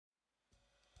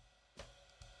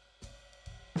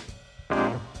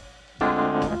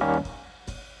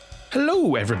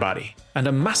Hello, everybody, and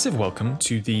a massive welcome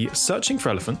to the Searching for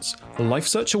Elephants Life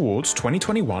Search Awards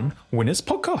 2021 Winners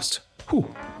Podcast.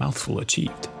 Whew, mouthful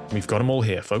achieved. We've got them all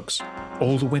here, folks.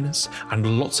 All the winners,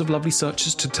 and lots of lovely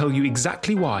searches to tell you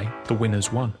exactly why the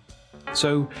winners won.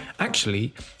 So,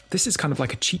 actually, this is kind of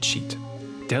like a cheat sheet.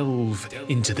 Delve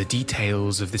into the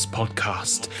details of this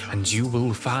podcast, and you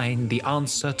will find the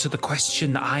answer to the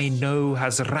question I know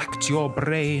has racked your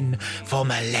brain for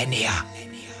millennia.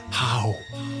 How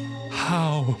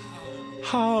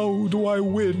do I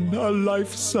win a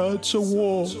Life Search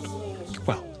Award?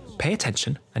 Well, pay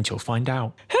attention and you'll find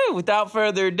out. Without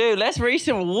further ado, let's read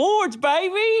some awards,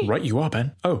 baby! Right you are,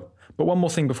 Ben. Oh, but one more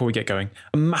thing before we get going.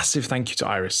 A massive thank you to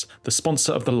Iris, the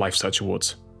sponsor of the Life Search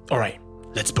Awards. All right,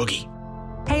 let's boogie.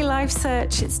 Hey Life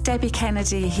Search, it's Debbie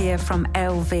Kennedy here from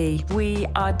LV. We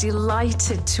are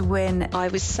delighted to win. I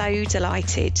was so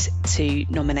delighted to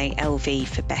nominate LV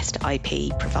for Best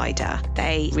IP Provider.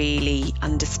 They really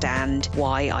understand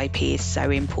why IP is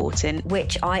so important.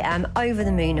 Which I am over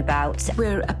the moon about.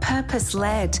 We're a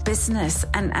purpose-led business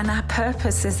and our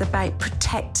purpose is about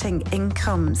protecting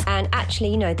incomes. And actually,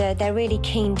 you know, they're really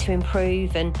keen to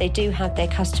improve and they do have their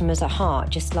customers at heart,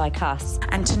 just like us.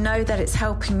 And to know that it's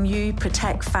helping you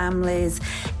protect families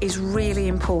is really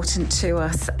important to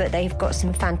us. But they've got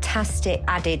some fantastic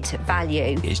added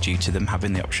value. It's due to them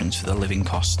having the options for the living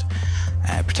cost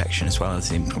protection as well as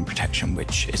the income protection,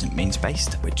 which isn't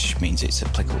means-based, which means it's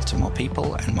applicable to more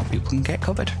people and more people can get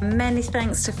covered. Many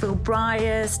thanks to Phil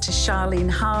Briers, to Charlene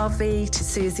Harvey, to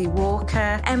Susie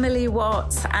Walker, Emily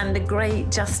Watts and the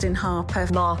great Justin Harper.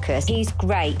 Marcus, he's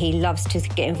great. He loves to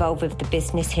get involved with the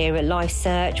business here at Life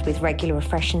Search with regular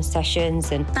refreshing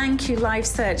sessions. And thank you, Life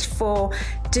Search, for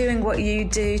doing what you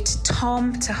do, to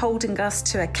Tom, to holding us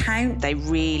to account. They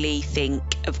really think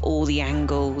of all the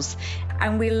angles.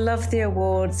 And we love the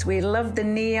awards, we love the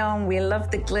neon, we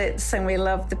love the glitz, and we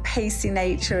love the pacey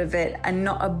nature of it, and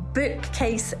not a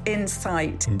bookcase in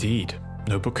sight. Indeed.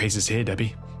 No bookcases here,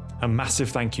 Debbie. A massive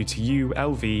thank you to you,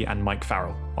 LV, and Mike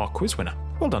Farrell, our quiz winner.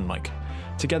 Well done, Mike.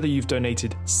 Together you've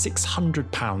donated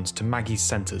 £600 to Maggie's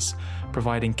Centres,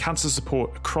 providing cancer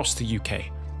support across the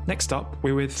UK. Next up,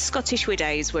 we're with Scottish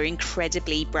Widows. Were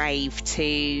incredibly brave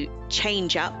to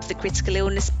change up the critical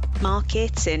illness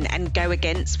market and go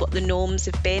against what the norms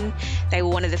have been. They were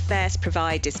one of the first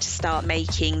providers to start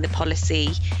making the policy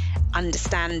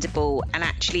understandable and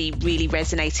actually really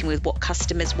resonating with what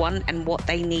customers want and what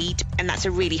they need. And that's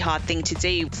a really hard thing to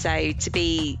do. So to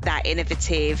be that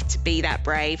innovative, to be that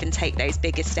brave and take those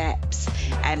bigger steps,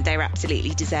 they're absolutely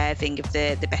deserving of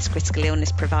the Best Critical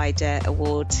Illness Provider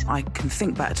Award. I can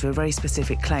think back to a very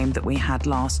specific claim that we had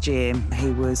last year.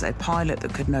 He was a pilot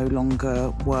that could no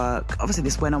longer work. Obviously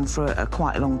this went on for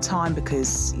quite a long time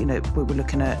because, you know, we were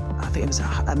looking at, I think it was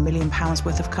 £1 million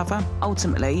worth of cover.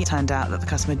 Ultimately, it turned out that the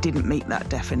customer didn't meet that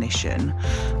definition,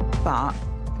 but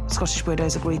Scottish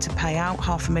Widows agreed to pay out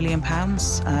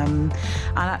 £500,000 and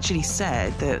actually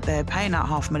said that they're paying out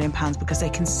 £500,000 because they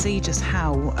can see just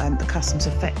how the customer's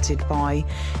affected by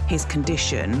his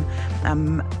condition.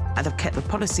 And they've kept the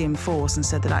policy in force and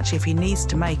said that actually if he needs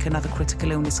to make another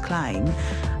critical illness claim,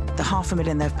 the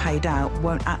 £500,000 they've paid out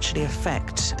won't actually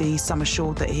affect the sum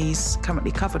assured that he's currently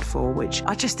covered for, which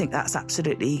I just think that's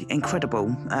absolutely incredible.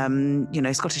 You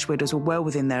know, Scottish Widows were well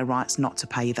within their rights not to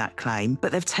pay that claim,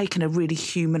 but they've taken a really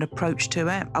human approach to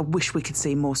it. I wish we could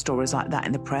see more stories like that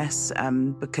in the press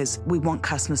because we want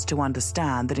customers to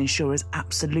understand that insurers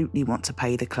absolutely want to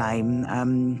pay the claim.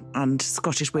 And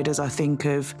Scottish Widows, I think,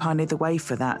 have pioneered the way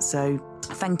for that. So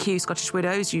thank you, Scottish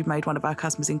Widows. You've made one of our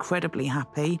customers incredibly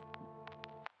happy.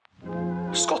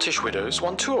 Scottish Widows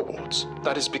won 2 awards.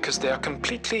 That is because they are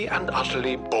completely and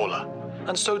utterly baller,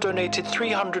 and so donated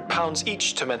 £300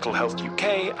 each to Mental Health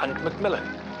UK and Macmillan,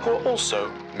 who are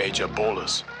also major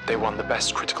ballers. They won the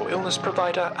Best Critical Illness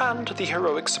Provider and the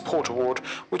Heroic Support Award,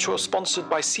 which were sponsored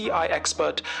by CI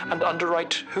Expert and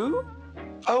Underwrite who?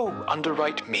 Oh,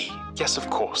 Underwrite Me. Yes, of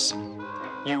course.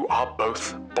 You are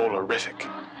both ballerific.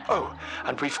 Oh,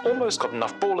 and we've almost got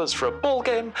enough ballers for a ball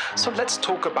game, so let's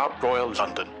talk about Royal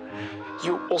London.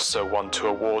 You also won 2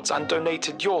 awards and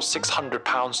donated your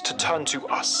 £600 to turn to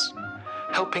us,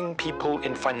 helping people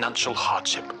in financial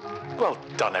hardship. Well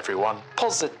done, everyone.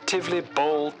 Positively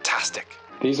ball-tastic.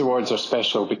 These awards are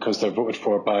special because they're voted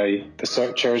for by the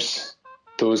searchers,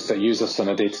 those that use us on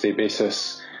a day-to-day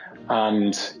basis.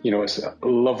 And, you know, it's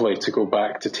lovely to go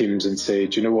back to teams and say,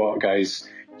 do you know what, guys?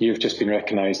 You've just been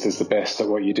recognised as the best at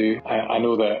what you do. I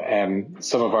know that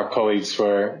some of our colleagues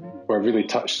were really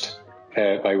touched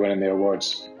by winning the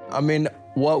awards. I mean,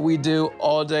 what we do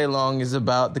all day long is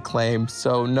about the claim.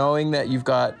 So knowing that you've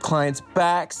got clients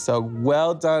back, so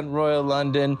well done, Royal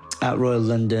London. At Royal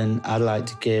London, I'd like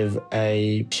to give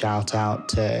a shout out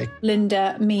to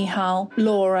Linda, Mihal,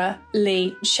 Laura,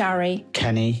 Lee, Shari,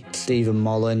 Kenny, Stephen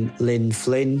Mullen, Lynn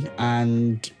Flynn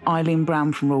and Eileen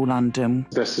Brown from Royal London.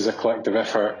 This is a collective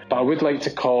effort, but I would like to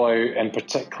call out in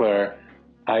particular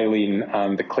Eileen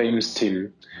and the claims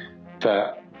team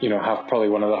that, you know, have probably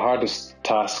one of the hardest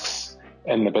tasks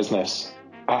in the business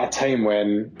at a time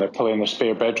when they're probably in their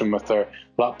spare bedroom with their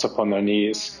laptop on their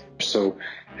knees. So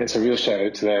it's a real shout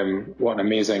out to them. What an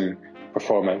amazing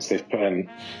performance they've put in.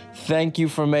 Thank you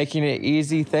for making it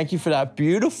easy. Thank you for that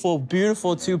beautiful,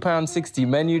 beautiful £2.60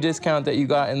 menu discount that you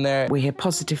got in there. We hear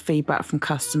positive feedback from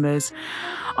customers.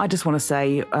 I just want to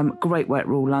say, great work,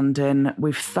 Royal London.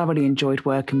 We've thoroughly enjoyed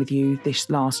working with you this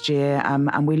last year,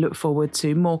 and we look forward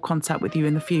to more contact with you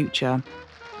in the future.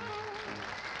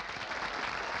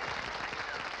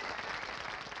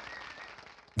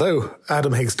 Though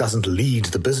Adam Higgs doesn't lead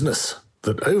the business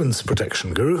that owns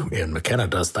Protection Guru, Ian McKenna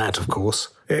does that, of course,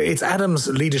 it's Adam's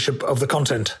leadership of the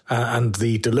content and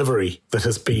the delivery that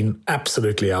has been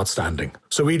absolutely outstanding.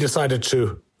 So we decided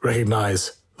to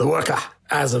recognise the worker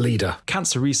as a leader.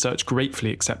 Cancer Research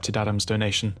gratefully accepted Adam's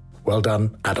donation. Well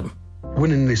done, Adam.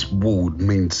 Winning this award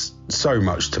means so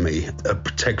much to me. At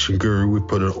Protection Guru, we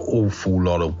put an awful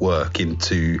lot of work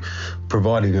into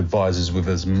providing advisors with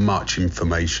as much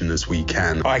information as we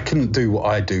can. I couldn't do what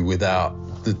I do without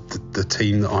the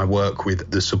team that I work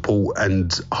with. The support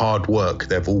and hard work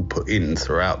they've all put in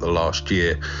throughout the last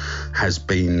year has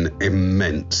been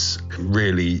immense.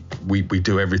 Really, we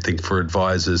do everything for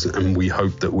advisors, and we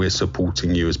hope that we're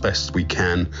supporting you as best we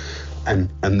can. And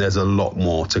there's a lot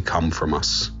more to come from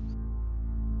us.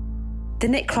 The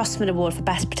Nick Crossman Award for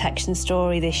Best Protection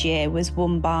Story this year was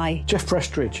won by Jeff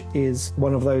Prestridge is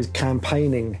one of those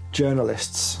campaigning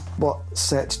journalists. What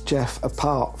sets Jeff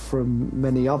apart from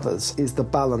many others is the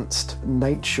balanced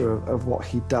nature of what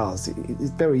he does. It's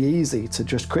very easy to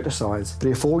just criticise, but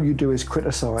if all you do is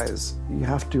criticise, you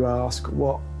have to ask,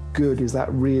 what good is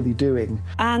that really doing?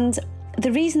 And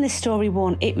the reason this story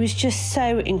won, it was just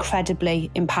so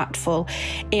incredibly impactful.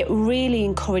 It really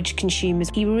encouraged consumers.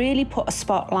 He really put a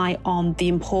spotlight on the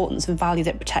importance and value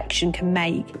that protection can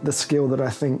make. The skill that I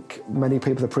think many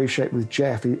people appreciate with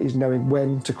Jeff is knowing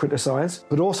when to criticise,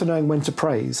 but also knowing when to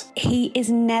praise. He is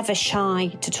never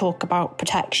shy to talk about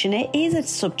protection. It is a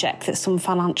subject that some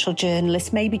financial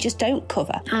journalists maybe just don't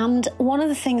cover. And one of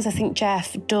the things I think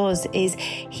Jeff does is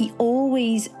he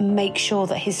always makes sure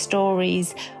that his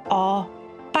stories are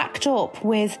backed up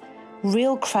with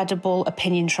real credible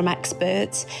opinions from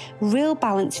experts, real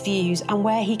balanced views, and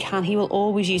where he can, he will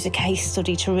always use a case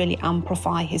study to really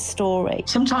amplify his story.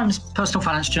 Sometimes personal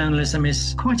finance journalism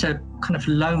is quite a kind of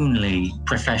lonely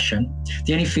profession.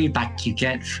 The only feedback you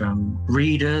get from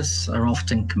readers are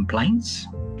often complaints.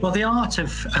 Well, the art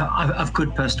of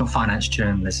good personal finance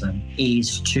journalism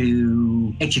is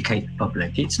to educate the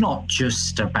public. It's not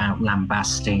just about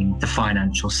lambasting the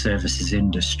financial services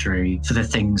industry for the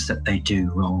things that they do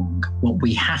wrong. What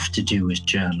we have to do as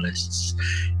journalists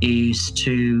is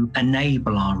to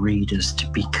enable our readers to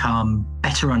become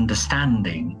better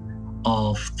understanding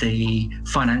of the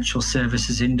financial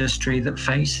services industry that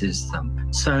faces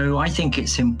them. So I think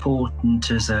it's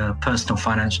important as a personal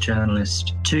finance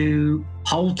journalist to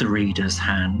hold the reader's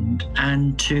hand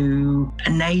and to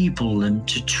enable them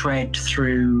to tread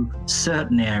through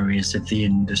certain areas of the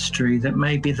industry that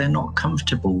maybe they're not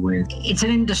comfortable with. It's an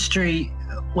industry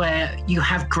where you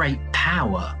have great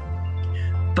power,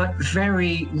 but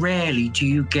very rarely do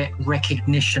you get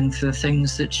recognition for the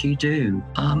things that you do.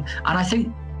 And I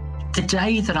think the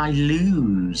day that I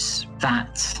lose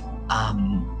that,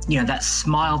 that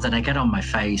smile that I get on my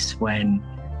face when,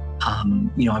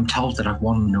 I'm told that I've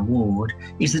won an award,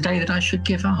 is the day that I should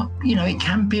give up. It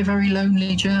can be a very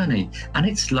lonely journey, and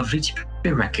it's lovely to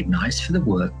be recognised for the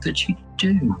work that you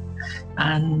do.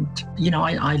 And,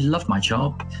 I love my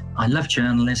job. I love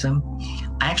journalism.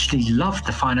 I actually love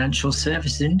the financial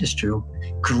services industry,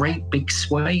 great big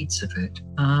swathes of it.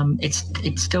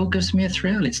 It still gives me a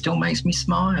thrill. It still makes me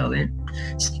smile. It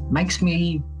makes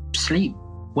me sleep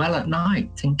well at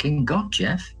night, thinking, God,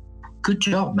 Jeff, good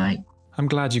job, mate. I'm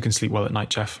glad you can sleep well at night,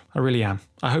 Jeff. I really am.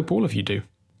 I hope all of you do.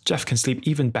 Jeff can sleep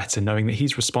even better knowing that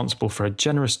he's responsible for a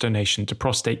generous donation to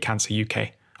Prostate Cancer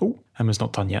UK. Oh, Emma's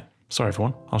not done yet. Sorry,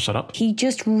 everyone. I'll shut up. He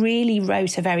just really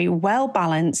wrote a very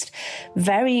well-balanced,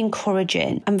 very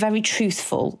encouraging and very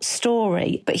truthful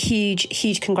story. But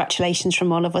huge congratulations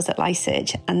from all of us at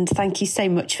Lysearch. And thank you so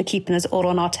much for keeping us all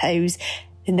on our toes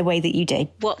in the way that you do.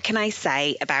 What can I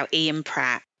say about Ian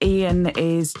Pratt? Ian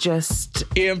is just...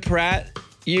 Ian Pratt,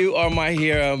 you are my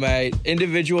hero, mate.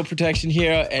 Individual protection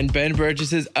hero and Ben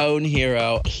Burgess's own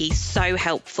hero. He's so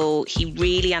helpful. He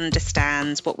really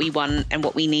understands what we want and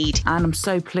what we need. And I'm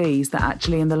so pleased that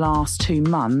actually in the last 2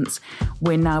 months,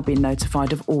 we're now being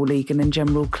notified of all legal and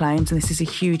general claims. And this is a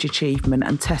huge achievement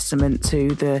and testament to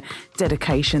the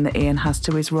dedication that Ian has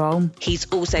to his role.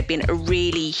 He's also been a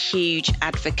really huge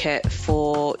advocate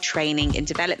for training and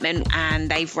development,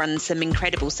 and they've run some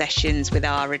incredible sessions with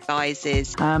our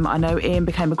advisors. I know Ian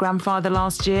became a grandfather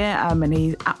last year, and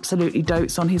he absolutely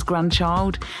dotes on his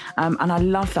grandchild. And I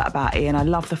love that about Ian. I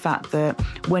love the fact that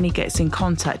when he gets in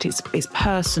contact, it's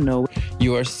personal.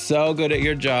 You are so good at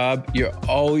your job. You're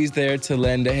always there to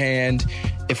lend a hand.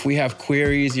 If we have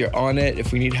queries, you're on it.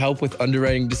 If we need help with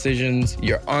underwriting decisions,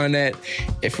 you're on it.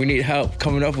 If we need help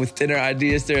coming up with dinner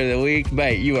ideas during the week,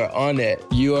 mate, you are on it.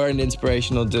 You are an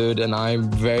inspirational dude, and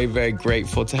I'm very, very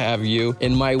grateful to have you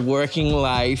in my working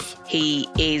life. He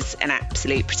is an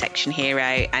absolute protection hero,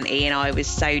 and Ian, I was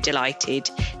so delighted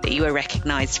that you were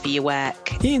recognised for your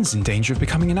work. Ian's in danger of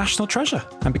becoming a national treasure,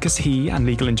 and because he and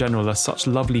Legal in General are such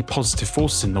lovely, positive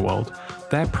forces in the world,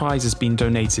 their prize has been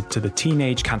donated to the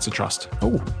Teenage Cancer Trust.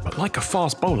 Oh, but like a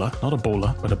fast bowler, not a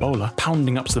bowler, but a bowler,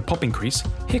 pounding up to the popping crease,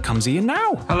 here comes Ian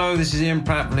now. Hello, this is Ian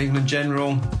Pratt from Legal in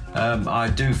General. I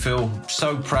do feel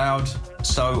so proud,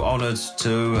 so honoured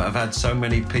to have had so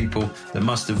many people that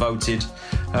must have voted,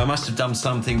 must have done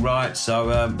something right.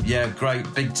 So, yeah,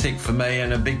 great, big tick for me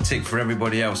and a big tick for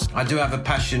everybody else. I do have a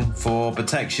passion for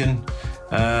protection.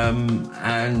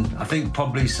 And I think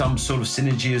probably some sort of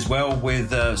synergy as well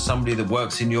with somebody that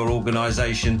works in your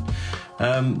organisation.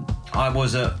 I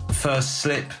was at First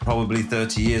Slip probably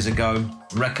 30 years ago,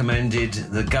 recommended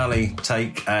the Gully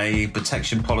take a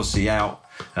protection policy out.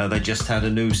 They just had a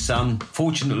new son.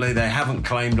 Fortunately, they haven't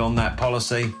claimed on that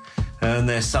policy, and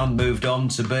their son moved on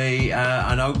to be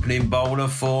an opening bowler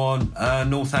for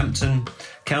Northampton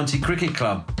County Cricket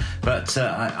Club. But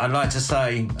I'd like to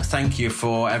say thank you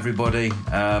for everybody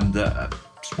that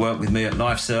worked with me at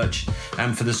Life Search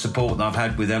and for the support that I've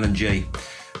had with L&G.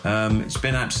 It's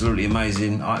been absolutely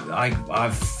amazing.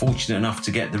 I'm fortunate enough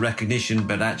to get the recognition,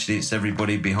 but actually it's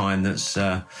everybody behind that's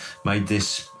made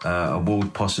this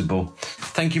award possible.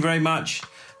 Thank you very much.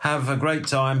 Have a great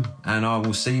time, and I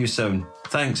will see you soon.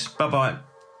 Thanks. Bye-bye.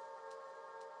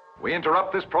 We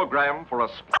interrupt this program for a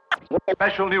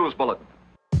special news bulletin.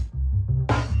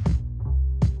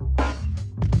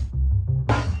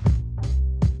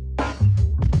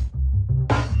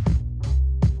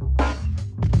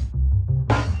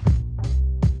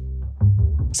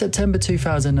 September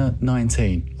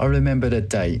 2019, I remember the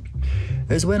date.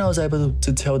 It was when I was able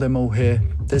to tell them all here,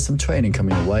 there's some training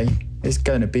coming your way, it's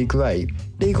going to be great.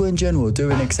 Legal in General do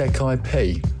an exec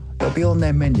IP. They'll be on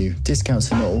their menu,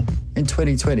 discounts and all. In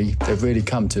 2020, they've really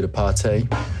come to the party.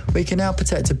 We can now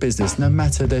protect a business no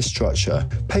matter their structure.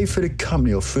 Pay through the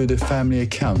company or through the family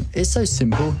account. It's so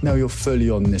simple, now you're fully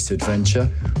on this adventure.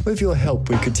 With your help,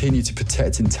 we continue to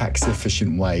protect in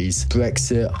tax-efficient ways.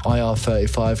 Brexit,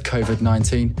 IR35,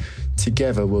 COVID-19.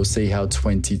 Together, we'll see how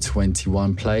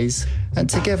 2021 plays. And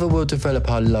together, we'll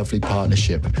develop our lovely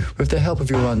partnership. With the help of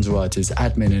your underwriters,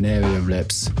 admin and area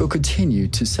reps, we'll continue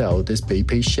to sell this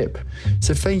BP ship.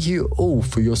 So thank you all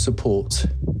for your support.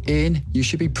 Ian, you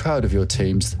should be proud of your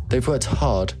teams. They've worked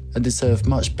hard and deserve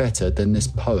much better than this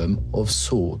poem of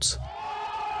sorts.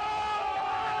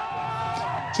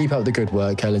 Keep up the good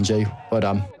work, L&G. Well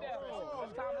done.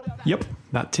 Yep,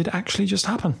 that did actually just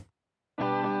happen.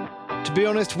 To be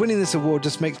honest, winning this award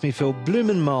just makes me feel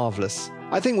bloomin' marvellous.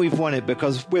 I think we've won it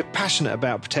because we're passionate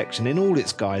about protection in all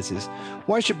its guises.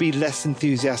 Why should we be less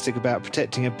enthusiastic about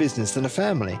protecting a business than a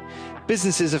family?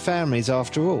 Businesses are families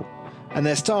after all, and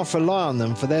their staff rely on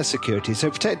them for their security, so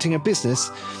protecting a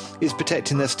business is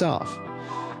protecting their staff.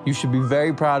 You should be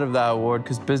very proud of that award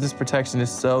because business protection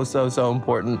is so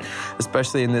important,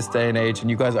 especially in this day and age, and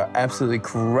you guys are absolutely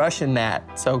crushing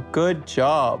that. So good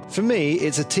job. For me,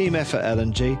 it's a team effort,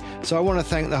 L&G, so I want to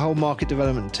thank the whole market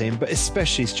development team, but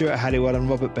especially Stuart Halliwell and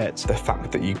Robert Betts. The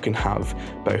fact that you can have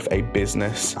both a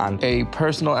business and a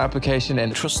personal application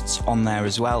and trusts on there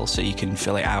as well, so you can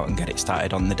fill it out and get it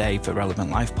started on the day for relevant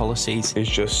life policies. It's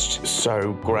just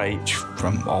so great.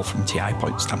 From TI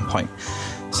point standpoint,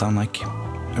 sound like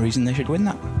a reason they should win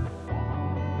that.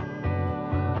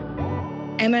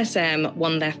 MSM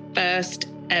won their first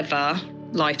ever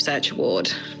Life Search Award.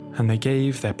 and they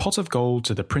gave their pot of gold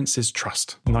to the Prince's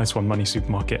Trust. Nice one, Money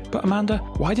Supermarket. But Amanda,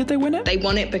 why did they win it? They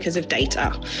won it because of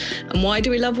data. And why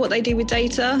do we love what they do with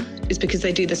data? It's because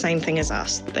they do the same thing as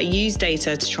us. They use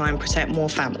data to try and protect more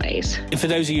families. For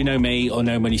those of you who know me or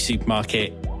know Money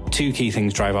Supermarket, two key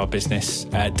things drive our business,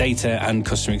 data and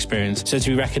customer experience. So to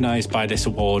be recognised by this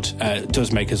award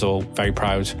does make us all very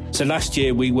proud. So last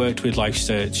year we worked with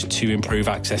LifeSearch to improve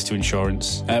access to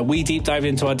insurance. We deep dived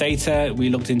into our data, we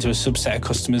looked into a subset of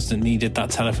customers that needed that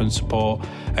telephone support,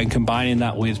 and combining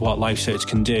that with what LifeSearch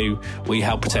can do, we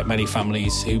help protect many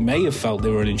families who may have felt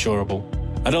they were uninsurable.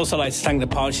 I'd also like to thank the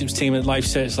partnerships team at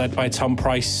LifeSearch led by Tom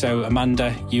Price. So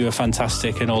Amanda, you are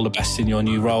fantastic and all the best in your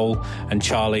new role. And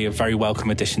Charlie, a very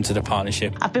welcome addition to the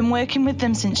partnership. I've been working with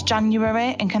them since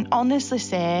January and can honestly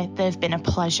say they've been a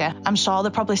pleasure. I'm sure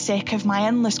they're probably sick of my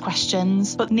endless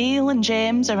questions, but Neil and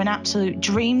James are an absolute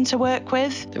dream to work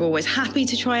with. They're always happy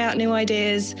to try out new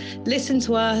ideas, listen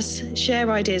to us, share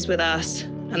ideas with us.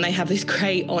 And they have this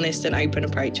great, honest and open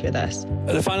approach with us.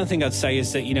 The final thing I'd say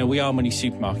is that, we are Money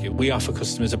Supermarket. We offer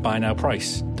customers a buy now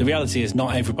price. The reality is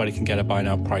not everybody can get a buy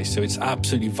now price, so it's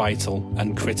absolutely vital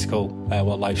and critical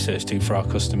what LifeSearch do for our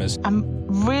customers.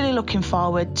 I'm really looking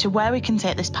forward to where we can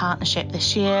take this partnership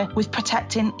this year with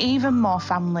protecting even more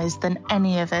families than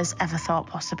any of us ever thought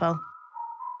possible.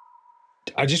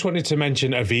 I just wanted to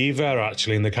mention Aviva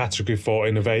actually in the category for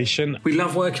innovation. We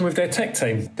love working with their tech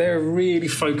team. They're a really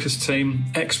focused team,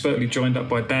 expertly joined up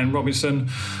by Dan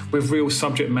Robinson, with real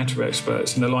subject matter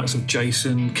experts in the likes of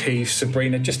Jason, Keith,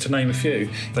 Sabrina, just to name a few.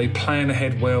 They plan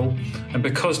ahead well, and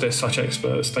because they're such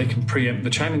experts, they can preempt the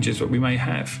challenges that we may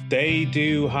have. They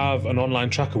do have an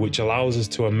online tracker which allows us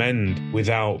to amend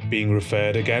without being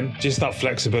referred again. Just that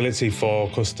flexibility for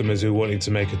customers who wanted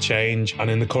to make a change, and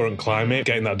in the current climate,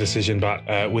 getting that decision back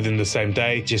within the same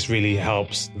day just really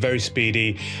helps. Very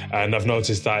speedy, and I've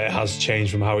noticed that it has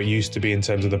changed from how it used to be in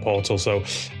terms of the portal, so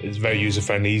it's very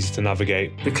user-friendly, easy to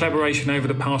navigate. The collaboration over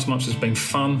the past months has been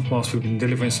fun whilst we've been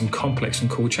delivering some complex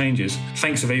and cool changes.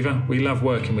 Thanks Aviva, we love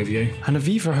working with you. And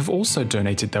Aviva have also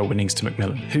donated their winnings to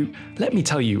Macmillan, who, let me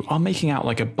tell you, are making out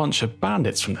like a bunch of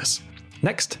bandits from this.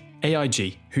 Next,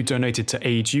 AIG, who donated to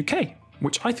Age UK,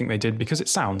 which I think they did because it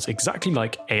sounds exactly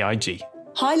like AIG.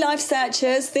 Hi Life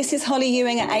Searchers, this is Holly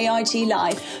Ewing at AIG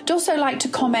Life. I'd also like to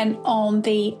comment on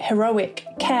the Heroic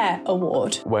Care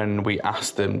Award. When we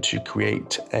asked them to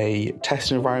create a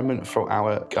testing environment for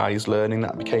our guys learning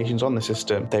applications on the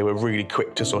system, they were really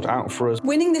quick to sort it out for us.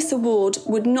 Winning this award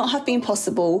would not have been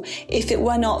possible if it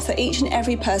were not for each and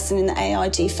every person in the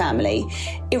AIG family.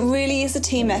 It really is a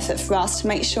team effort for us to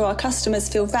make sure our customers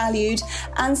feel valued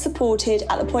and supported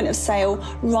at the point of sale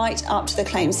right up to the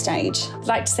claim stage. I'd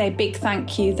like to say a big thank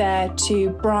you there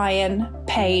to Brian,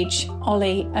 Paige,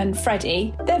 Ollie and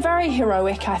Freddie. They're very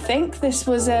heroic, I think. This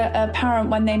was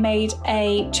apparent when they made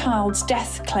a child's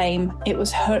death claim. It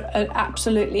was an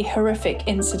absolutely horrific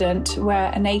incident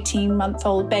where an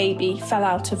 18-month-old baby fell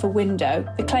out of a window.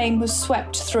 The claim was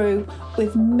swept through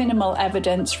with minimal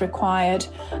evidence required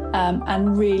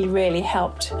and really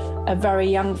helped a very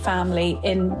young family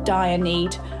in dire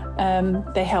need.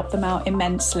 They helped them out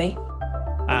immensely.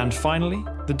 And finally,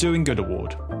 the Doing Good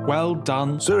Award. Well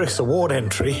done. Zurich's award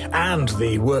entry and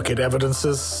the Work It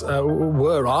evidences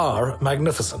are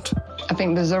magnificent. I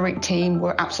think the Zurich team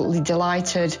were absolutely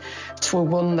delighted to have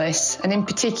won this, and in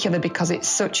particular because it's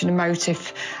such an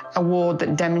emotive award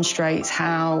that demonstrates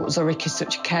how Zurich is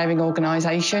such a caring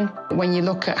organisation. When you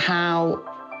look at how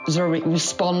Zurich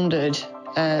responded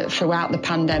throughout the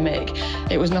pandemic,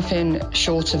 it was nothing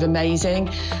short of amazing.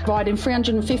 Providing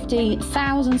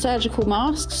 350,000 surgical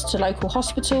masks to local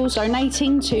hospitals,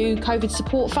 donating to COVID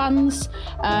support funds,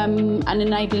 and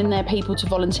enabling their people to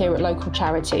volunteer at local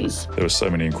charities. There were so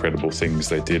many incredible things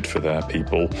they did for their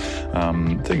people.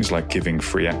 Things like giving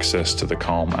free access to the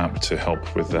Calm app to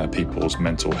help with their people's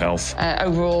mental health.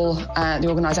 Overall, the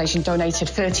organisation donated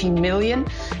 13 million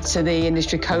to the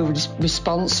Industry COVID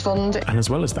Response Fund. And as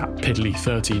well as that piddly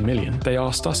 13 million, they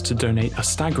asked us to donate a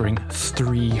staggering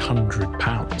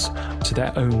 £300 to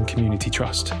their own community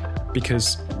trust,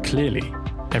 because clearly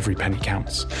every penny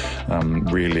counts.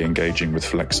 Really engaging with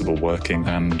flexible working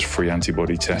and free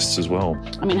antibody tests as well.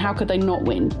 I mean, how could they not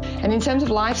win? And in terms of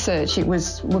LifeSearch,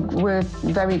 we're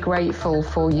very grateful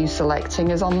for you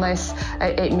selecting us on this.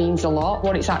 It means a lot.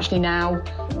 What it's actually now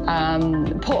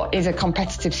put is a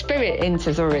competitive spirit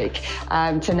into Zurich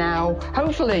to now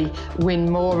hopefully win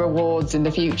more awards in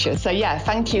the future. So yeah,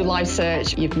 thank you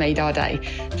LifeSearch, you've made our day.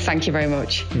 Thank you very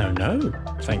much. No,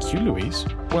 thank you Louise.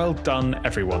 Well done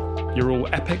everyone. You're all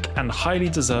epic and highly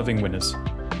deserving winners.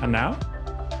 And now,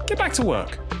 get back to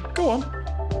work. Go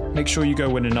on. Make sure you go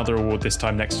win another award this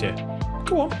time next year.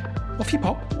 Go on. off you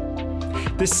pop.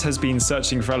 This has been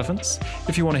Searching for Elephants.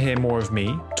 If you want to hear more of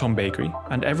me, Tom Bakery,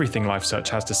 and everything Life Search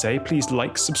has to say, please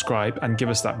like, subscribe, and give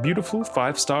us that beautiful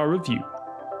 5-star review.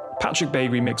 Patrick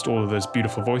Bakery mixed all of those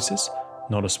beautiful voices.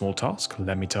 Not a small task,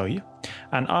 let me tell you.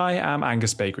 And I am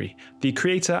Angus Bakery, the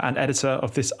creator and editor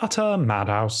of this utter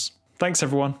madhouse. Thanks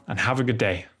everyone, and have a good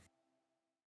day.